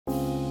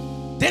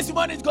This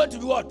morning is going to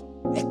be what?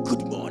 A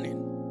good morning.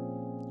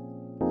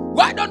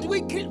 Why don't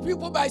we greet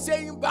people by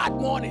saying bad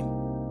morning?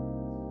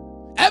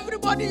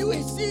 Everybody you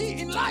will see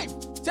in life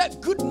says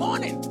good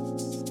morning.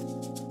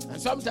 And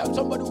sometimes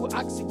somebody will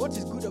ask you, what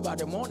is good about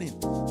the morning?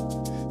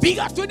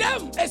 Because to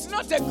them, it's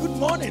not a good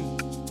morning.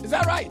 Is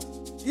that right?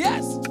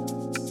 Yes.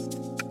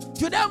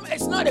 To them,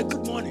 it's not a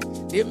good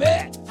morning. They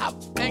may have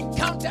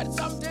encountered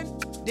something.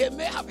 They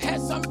may have heard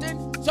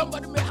something.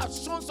 Somebody may have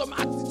shown some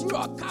attitude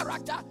or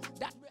character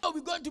that we're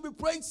going to be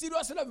praying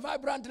seriously and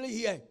vibrantly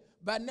here.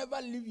 But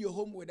never leave your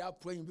home without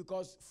praying,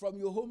 because from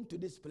your home to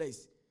this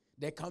place,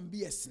 there can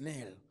be a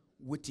snail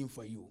waiting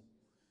for you.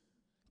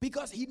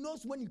 Because he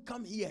knows when you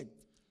come here,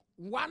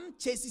 1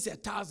 chases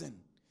 1,000,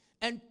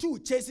 and 2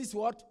 chases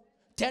what?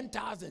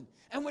 10,000.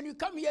 And when you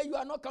come here, you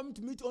are not coming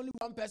to meet only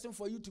one person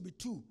for you to be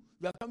 2.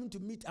 You are coming to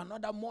meet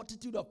another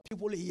multitude of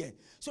people here.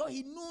 So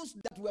he knows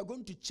that we are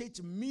going to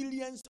chase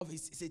millions of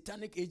his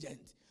satanic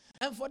agents.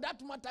 And for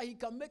that matter, he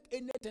can make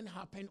anything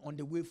happen on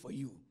the way for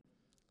you.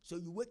 So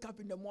you wake up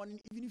in the morning,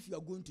 even if you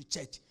are going to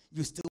church,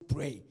 you still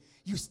pray.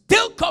 You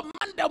still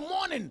command the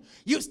morning.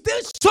 You still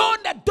show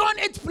the dawn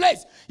its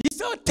place. You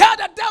still tell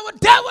the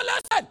devil,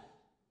 listen,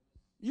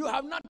 you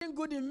have nothing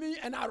good in me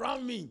and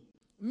around me.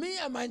 Me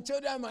and my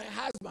children, my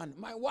husband,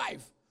 my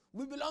wife,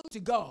 we belong to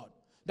God.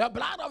 The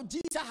blood of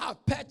Jesus has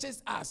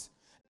purchased us.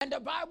 And the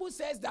Bible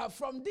says that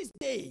from this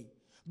day,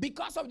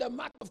 because of the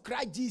mark of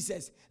Christ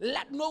Jesus,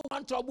 let no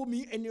one trouble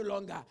me any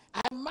longer.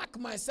 I mark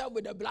myself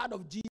with the blood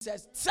of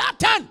Jesus.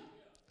 Satan!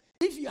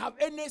 If you have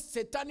any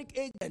satanic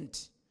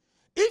agent,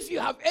 if you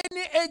have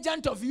any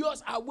agent of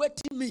yours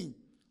awaiting me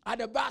at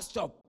the bus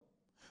stop,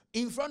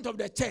 in front of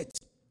the church,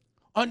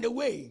 on the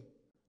way,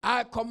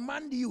 I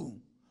command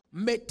you,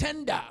 may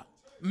thunder,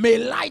 may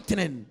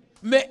lightning,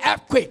 may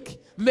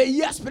earthquake, may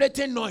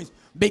ear-splitting noise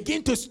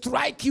begin to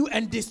strike you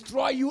and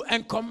destroy you,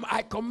 and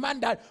I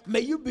command that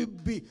may you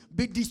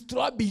be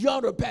destroyed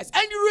beyond repairs,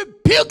 and you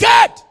rebuke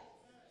it.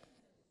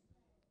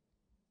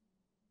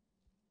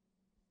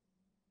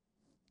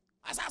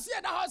 As I see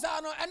the house,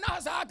 and now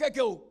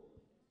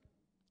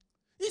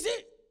you see,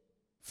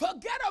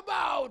 forget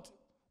about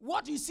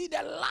what you see,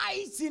 the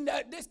lights in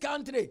this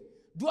country.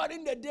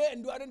 During the day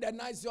and during the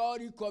night, it's all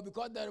equal,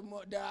 because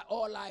they are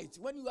all lights.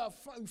 When you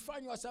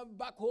find yourself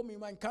back home in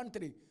my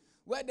country,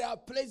 where there are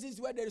places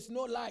where there is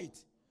no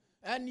light,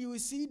 and you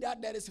see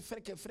that there is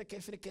frick. You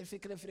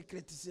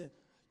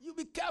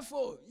be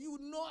careful. You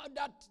know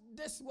that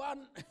this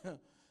one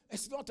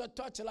is not a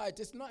torchlight.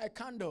 It's not a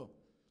candle.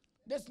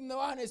 This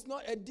one is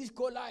not a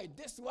disco light.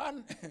 This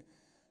one,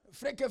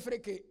 frick.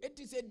 It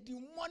is a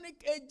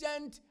demonic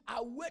agent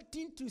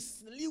awaiting to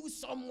slew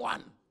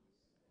someone.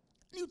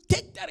 You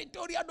take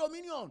territorial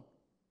dominion.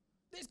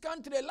 This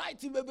country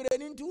light will be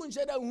into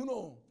instead of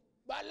uno.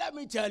 But let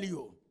me tell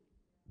you,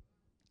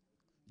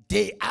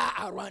 they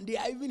are around. They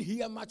are even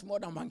here much more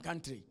than one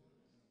country.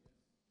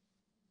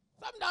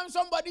 Sometimes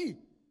somebody,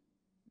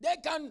 they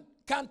can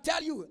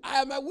tell you, I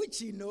am a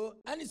witch,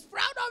 and is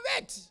proud of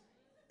it.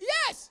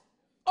 Yes.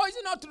 Or is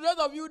it not to those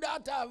of you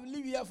that have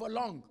lived here for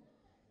long?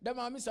 The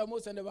Mami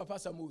Samos and the Papa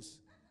Samos.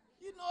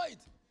 You know it.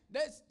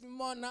 There's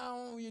more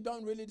now, you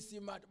don't really see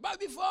much. But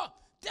before,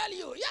 tell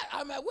you, yeah,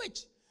 I'm a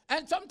witch.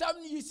 And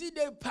sometimes you see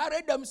they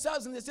parade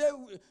themselves and they say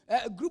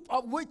a group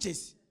of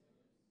witches.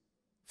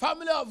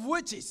 Family of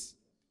witches.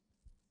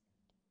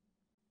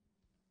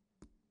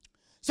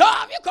 So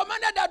have you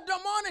commanded that the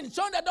morning,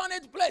 shown the dawn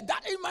its place,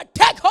 that it might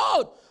take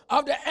hold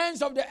of the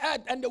ends of the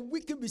earth and the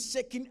wicked be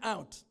shaken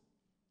out.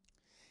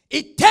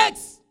 It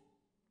takes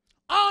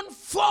on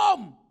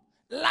form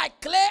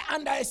like clay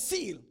under a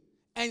seal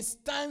and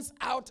stands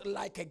out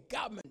like a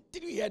garment.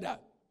 Did you hear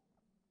that?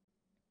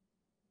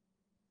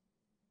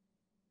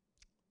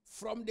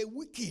 From the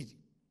wicked,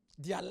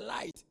 their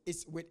light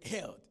is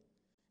withheld,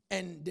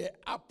 and the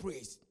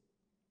upraised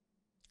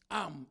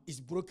arm is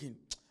broken.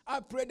 I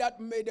pray that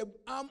may the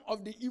arm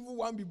of the evil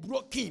one be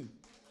broken.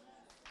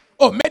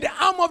 Oh, may the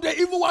arm of the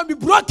evil one be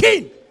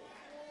broken.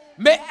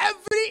 May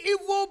every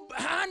evil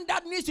hand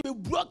that needs to be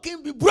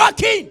broken be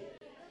broken.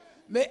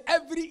 May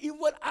every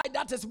evil eye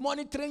that is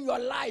monitoring your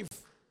life,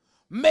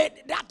 may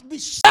that be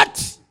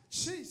shut.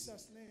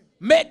 Jesus' name.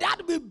 May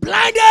that be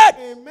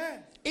blinded.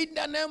 Amen. In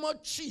the name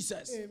of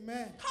Jesus.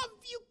 Amen. Have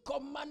you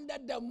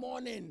commanded the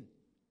morning?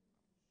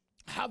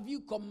 Have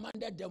you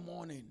commanded the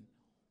morning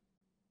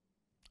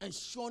and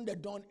shown the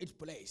dawn its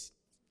place?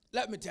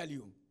 Let me tell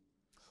you.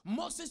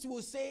 Moses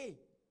will say,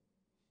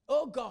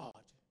 oh God,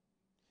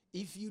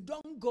 if you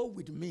don't go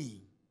with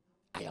me,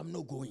 I am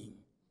not going.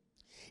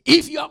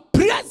 If your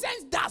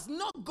presence does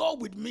not go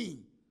with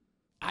me,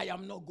 I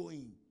am not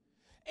going.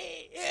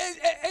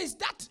 Is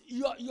that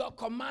your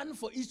command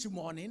for each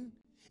morning?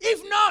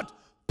 If not,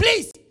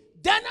 please,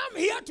 then I'm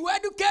here to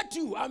educate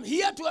you. I'm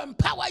here to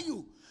empower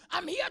you.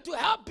 I'm here to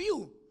help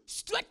you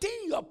straighten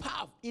your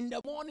path in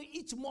the morning,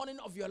 each morning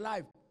of your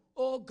life.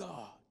 Oh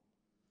God,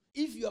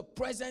 if your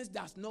presence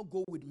does not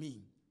go with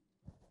me,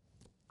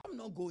 I'm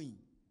not going.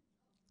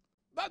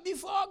 But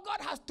before,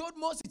 God has told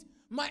Moses,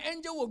 my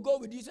angel will go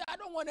with you. He said, I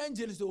don't want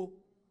angels, though.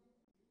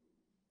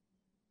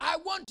 I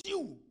want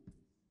you.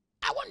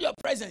 I want your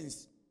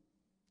presence.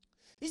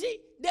 You see,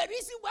 the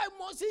reason why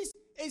Moses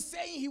is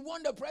saying he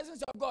wants the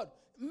presence of God,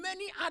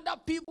 many other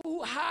people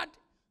who had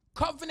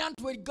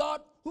covenant with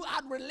God, who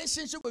had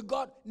relationship with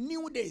God,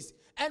 knew this.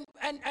 And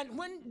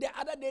when the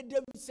other day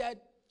David said,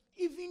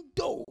 even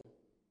though,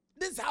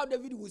 this is how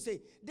David would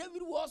say.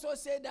 David will also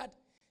say that,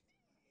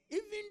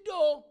 even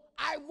though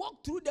I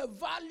walk through the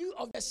valley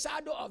of the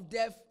shadow of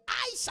death,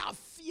 I shall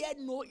fear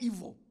no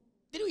evil.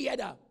 Did you hear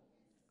that?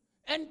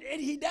 And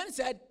he then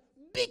said,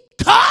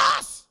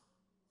 because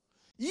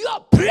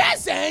your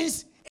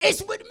presence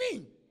is with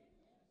me.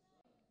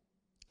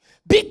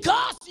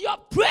 Because your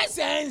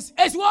presence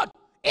is what?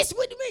 Is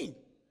with me.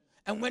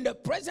 And when the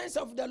presence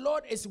of the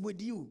Lord is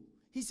with you,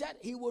 he said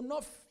he will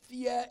not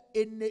fear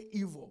any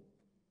evil.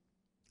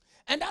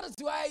 And that is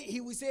why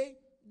he will say,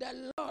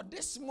 the Lord,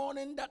 this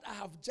morning that I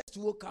have just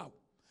woke up,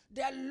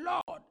 the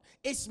Lord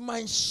is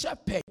my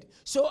shepherd,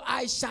 so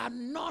I shall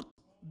not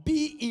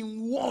be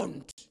in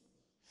want.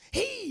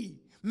 He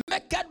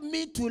maketh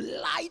me to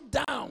lie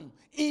down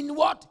in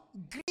what?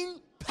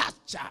 Green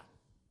pasture.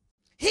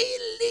 He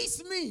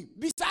leads me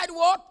beside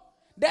what?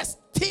 The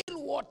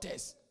still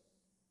waters.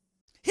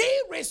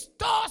 He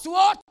restores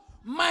what?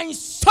 My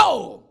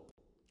soul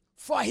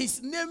for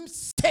his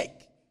name's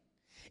sake.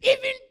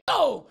 Even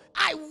though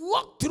I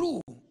walk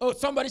through, oh,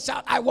 somebody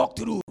shout, I walk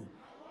through.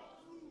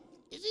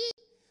 You see,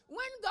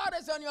 when God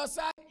is on your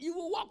side, you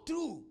will walk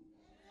through.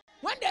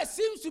 When there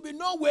seems to be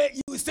no way,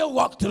 you will still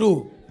walk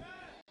through.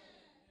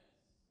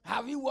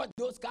 Have you watched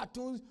those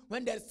cartoons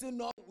when there is still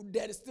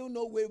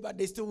no way, but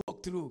they still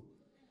walk through?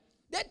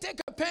 They take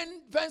a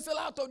pencil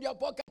out of their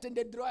pocket and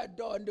they draw a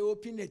door and they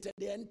open it and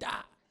they enter.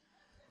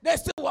 They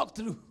still walk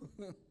through.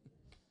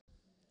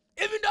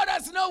 Even though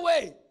there's no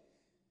way.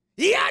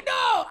 Yeah,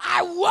 no,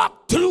 I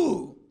walk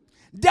through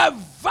the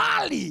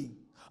valley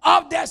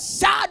of the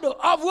shadow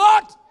of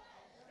what?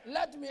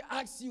 Let me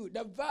ask you,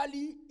 the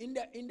valley in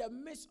the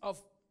midst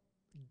of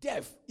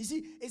death. You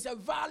see, it's a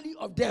valley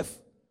of death.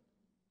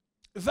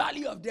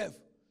 Valley of death.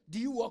 Do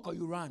you walk or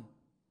you run?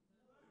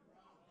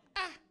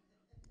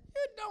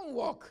 You don't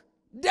walk.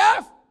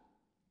 Death.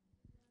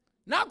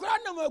 Now,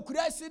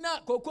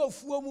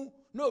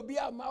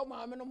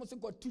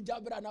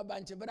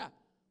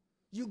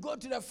 you go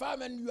to the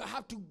farm and you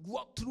have to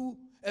walk through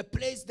a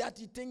place that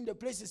you think the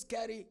place is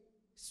scary.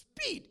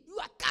 Speed. You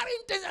are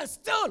carrying things and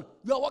still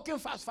you are walking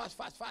fast.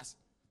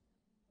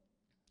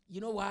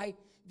 You know why?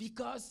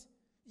 Because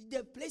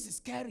the place is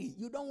scary.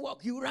 You don't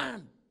walk, you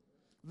run.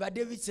 But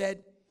David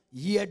said,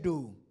 yea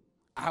though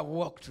I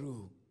walk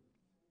through.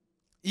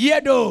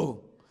 Yea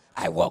though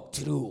I walk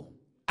through.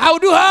 I will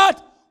do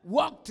what?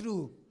 Walk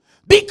through.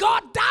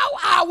 Because thou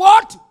art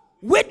what?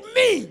 With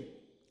me.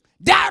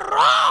 The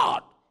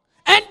rod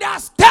and the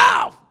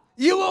staff,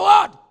 you will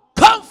what?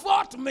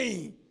 Comfort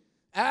me.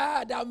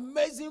 The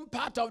amazing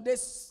part of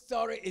this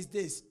story is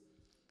this.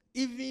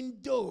 Even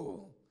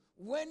though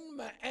when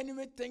my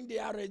enemy think they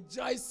are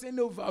rejoicing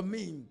over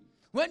me,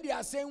 when they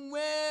are saying,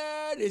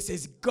 where is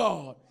his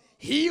God?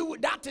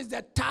 That is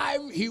the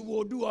time he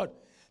will do what?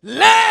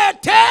 Lay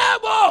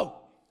table.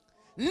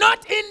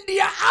 Not in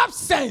their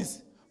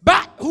absence,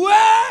 but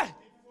where?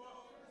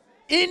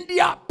 In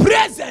their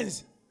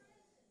presence.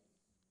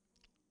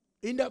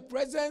 In the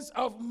presence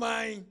of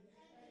mine.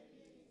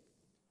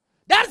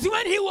 That's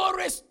when he will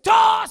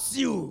restore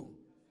you.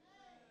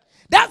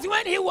 That's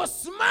when he will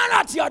smile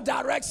at your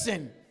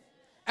direction.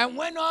 And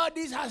when all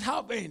this has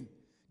happened,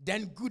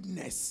 then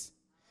goodness,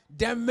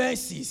 then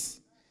mercies,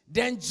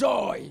 then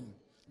joy,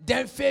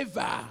 then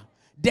favor,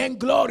 then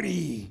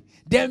glory,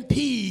 then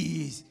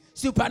peace,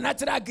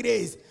 supernatural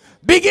grace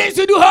begins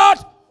to do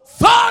what?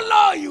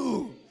 Follow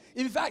you.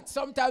 In fact,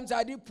 sometimes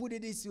I did put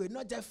it this way,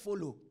 not just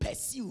follow,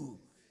 pursue.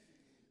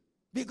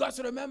 Because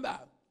remember,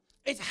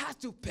 it has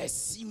to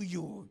pursue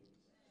you.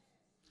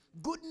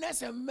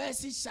 Goodness and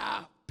mercy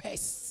shall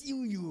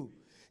pursue you.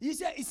 You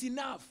say it's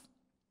enough.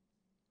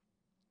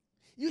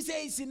 You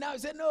say it's enough. You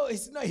say no,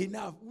 it's not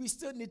enough. We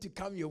still need to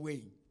come your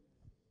way.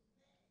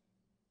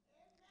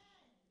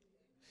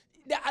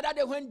 The other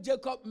day when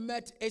Jacob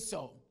met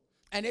Esau,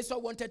 and Esau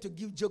wanted to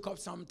give Jacob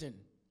something.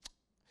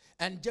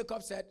 And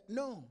Jacob said,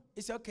 no,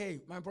 it's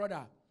okay, my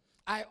brother.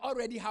 I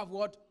already have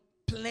what?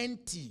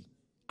 Plenty.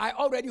 I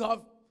already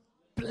have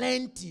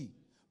plenty.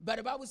 But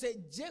the Bible says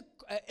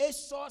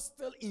Esau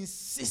still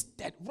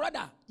insisted,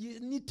 brother, you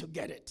need to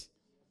get it.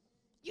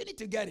 You need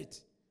to get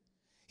it.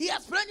 He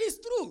has plenty, it's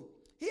true.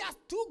 He has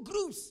 2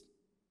 groups.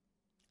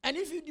 And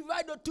if you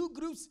divide the 2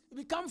 groups, it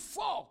becomes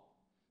 4.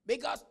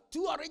 Because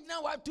 2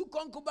 original wives, 2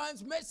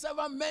 concubines, maid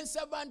servant, men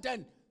servant,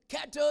 and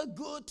cattle,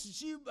 goats,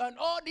 sheep, and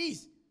all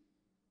these.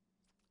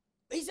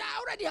 He said,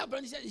 I already have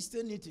plenty. He said, you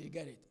still need to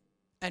get it.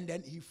 And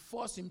then he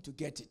forced him to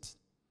get it.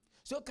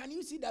 So can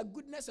you see that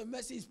goodness and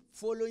mercy is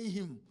following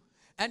him?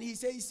 And he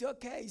said, it's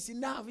okay, it's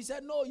enough. He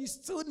said, no, you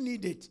still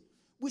need it.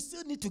 We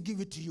still need to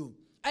give it to you.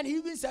 And he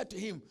even said to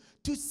him,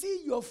 to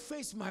see your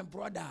face, my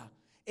brother,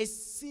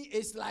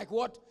 is like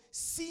what?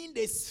 Seeing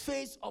the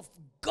face of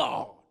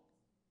God.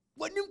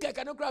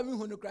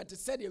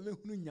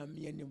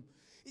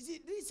 You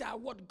see, these are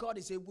what God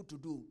is able to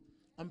do.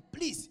 And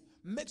please,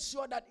 make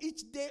sure that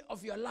each day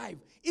of your life,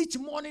 each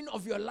morning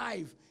of your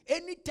life,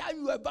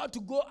 anytime you're about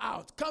to go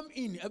out, come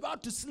in,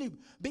 about to sleep,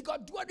 because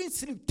during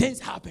sleep, things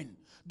happen.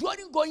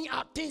 During going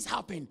out, things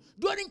happen.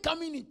 During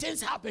coming in,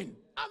 things happen.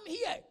 I'm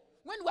here.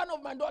 When one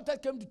of my daughters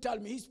came to tell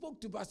me, he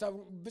spoke to Pastor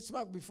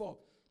Bismarck before.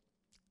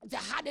 They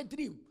had a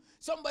dream.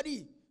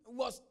 Somebody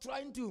was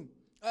trying to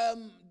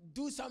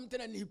do something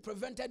and he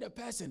prevented the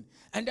person.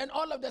 And then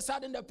all of a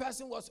sudden the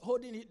person was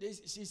holding it.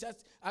 She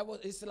says,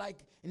 it's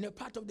like in a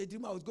part of the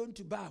dream I was going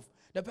to bath.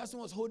 The person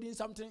was holding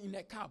something in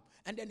a cup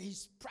and then he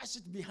splashed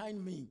it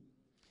behind me.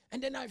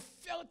 And then I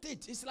felt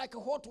it. It's like a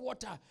hot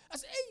water. I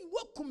said, hey,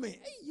 what me?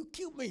 Hey, you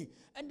killed me.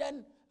 And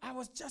then I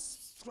was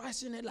just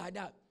splashing it like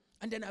that.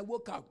 And then I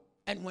woke up.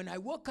 And when I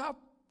woke up,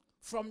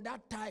 from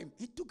that time,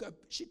 she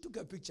took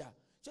a picture.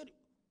 She said,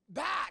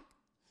 bad.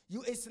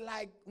 It's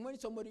like when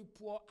somebody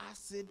pour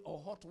acid or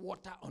hot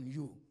water on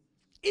you.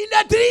 In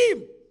a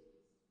dream.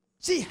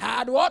 She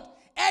had what?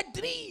 A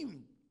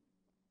dream.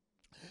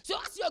 So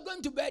as you're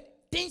going to bed,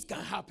 things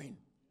can happen.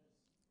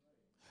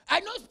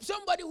 I know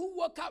somebody who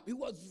woke up, he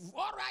was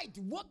all right,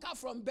 woke up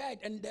from bed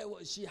and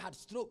she had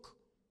stroke.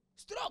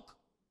 Stroke.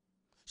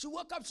 She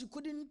woke up, she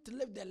couldn't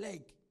lift the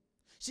leg.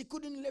 She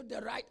couldn't lift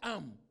the right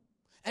arm.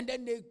 And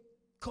then they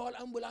called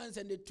ambulance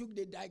and they took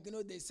the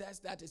diagnosis. They said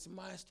that is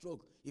mild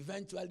stroke.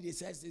 Eventually they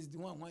said it's the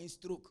one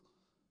stroke.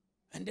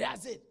 And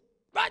that's it.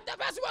 But the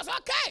person was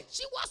okay.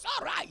 She was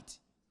all right.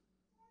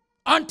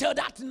 Until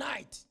that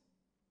night.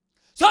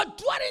 So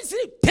during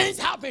sleep, things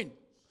happen.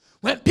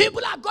 When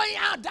people are going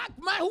out, that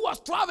man who was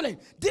traveling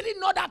didn't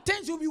know that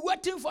things will be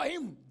waiting for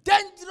him.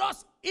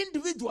 Dangerous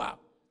individual.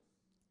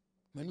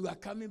 When you are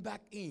coming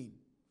back in,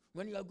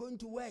 when you are going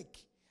to work,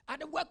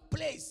 at the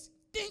workplace,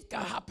 things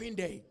can happen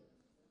there.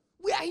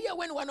 We are here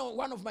when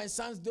one of my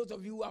sons, those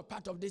of you who are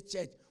part of this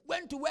church,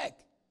 went to work.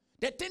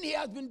 The thing he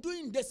has been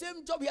doing, the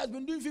same job he has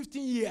been doing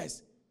 15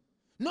 years.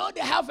 No, the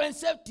health and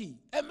safety.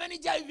 A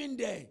manager even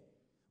there.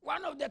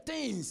 One of the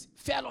things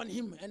fell on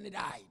him and he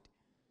died.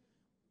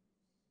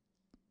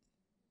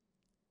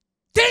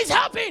 Things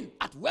happen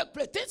at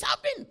workplace. Things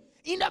happen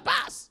in the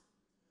bus.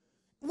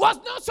 Was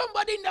not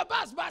somebody in the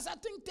bus, I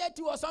think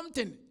 30 or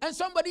something. And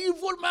somebody,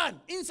 evil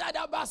man, inside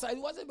that bus.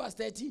 Was it bus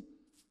 30?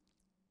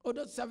 Oh,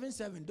 those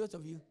 77, those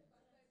of you.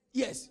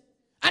 Yes.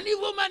 An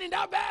evil man in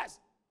that bus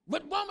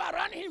with bomb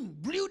around him,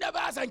 blew the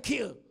bus and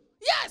killed.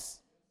 Yes.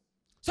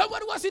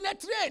 Somebody was in a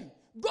train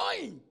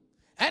going,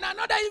 and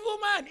another evil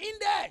man in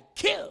there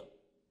killed.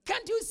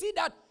 Can't you see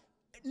that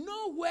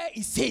nowhere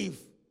is safe?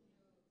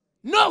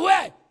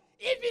 Nowhere.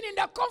 Even in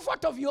the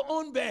comfort of your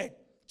own bed.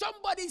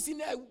 Somebody's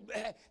in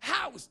a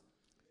house.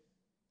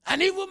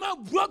 An evil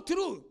man broke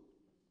through.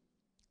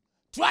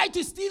 Tried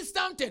to steal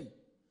something.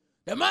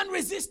 The man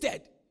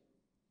resisted.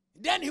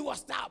 Then he was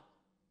stabbed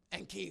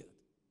and killed.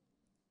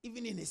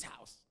 Even in his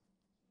house.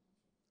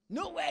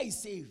 Nowhere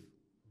is safe.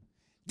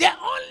 The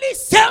only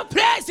safe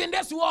place in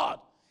this world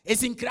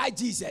is in Christ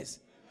Jesus.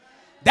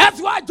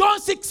 That's why John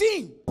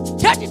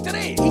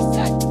 16:33, he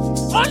said,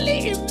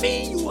 only in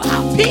me you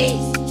have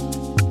peace.